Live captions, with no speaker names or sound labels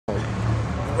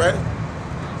Ready?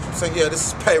 I'm saying, yeah, this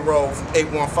is payroll from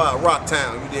 815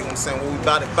 Rocktown. You dig what I'm saying? Well, we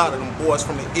bout it, them boys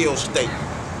from the ill state.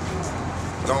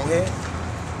 Go ahead.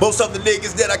 Most of the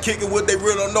niggas that I kick it with, they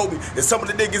really don't know me. And some of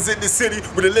the niggas in the city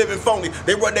with a living phony.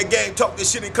 They run their game, talk this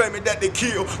shit and claiming that they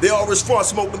kill. They always front,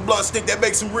 smoke the blunt stick that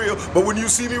makes them real. But when you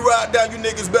see me ride down, you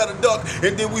niggas better duck.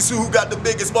 And then we see who got the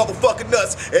biggest motherfucking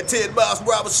nuts. At 10 miles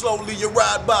per hour slowly you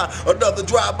ride by. Another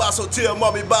drive-by, so tell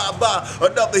mommy bye-bye.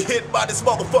 Another hit by this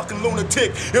motherfucking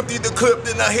lunatic. Empty the clip,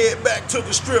 then I head back to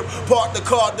the strip. Park the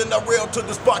car, then I rail to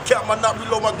the spot. Count my knot,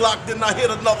 reload my Glock, then I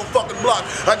hit another fucking block.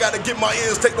 I gotta get my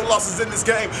ears, take no losses in this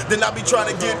game. Then I be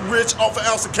trying to get rich off an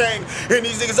ounce of cane. And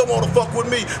these niggas don't wanna fuck with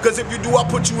me, cause if you do, I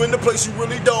put you in the place you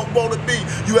really don't wanna be.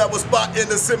 You have a spot in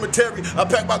the cemetery. I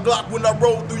pack my Glock when I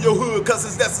roll through your hood, cause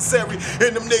it's necessary.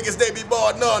 And them niggas, they be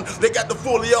bar none. They got the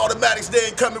fully automatics,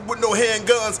 they ain't coming with no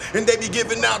handguns. And they be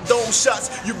giving out dome shots.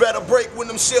 You better break when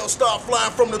them shells start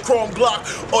flying from the chrome Glock,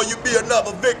 or you be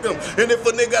another victim. And if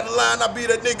a nigga got a line, I be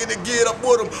that nigga to get up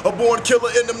with him. A born killer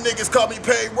and them niggas call me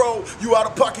payroll. You out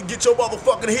of pocket, get your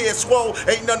motherfucking head swole.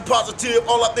 Ain't nothing positive,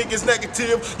 all I think is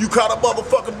negative. You caught a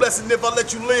motherfucking blessing if I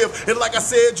let you live. And like I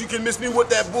said, you can miss me with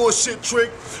that bullshit trick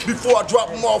before I drop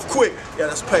them off quick. Yeah,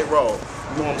 that's payroll.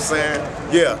 You know what I'm saying?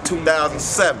 Yeah,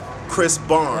 2007, Chris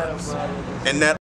Barnes. And that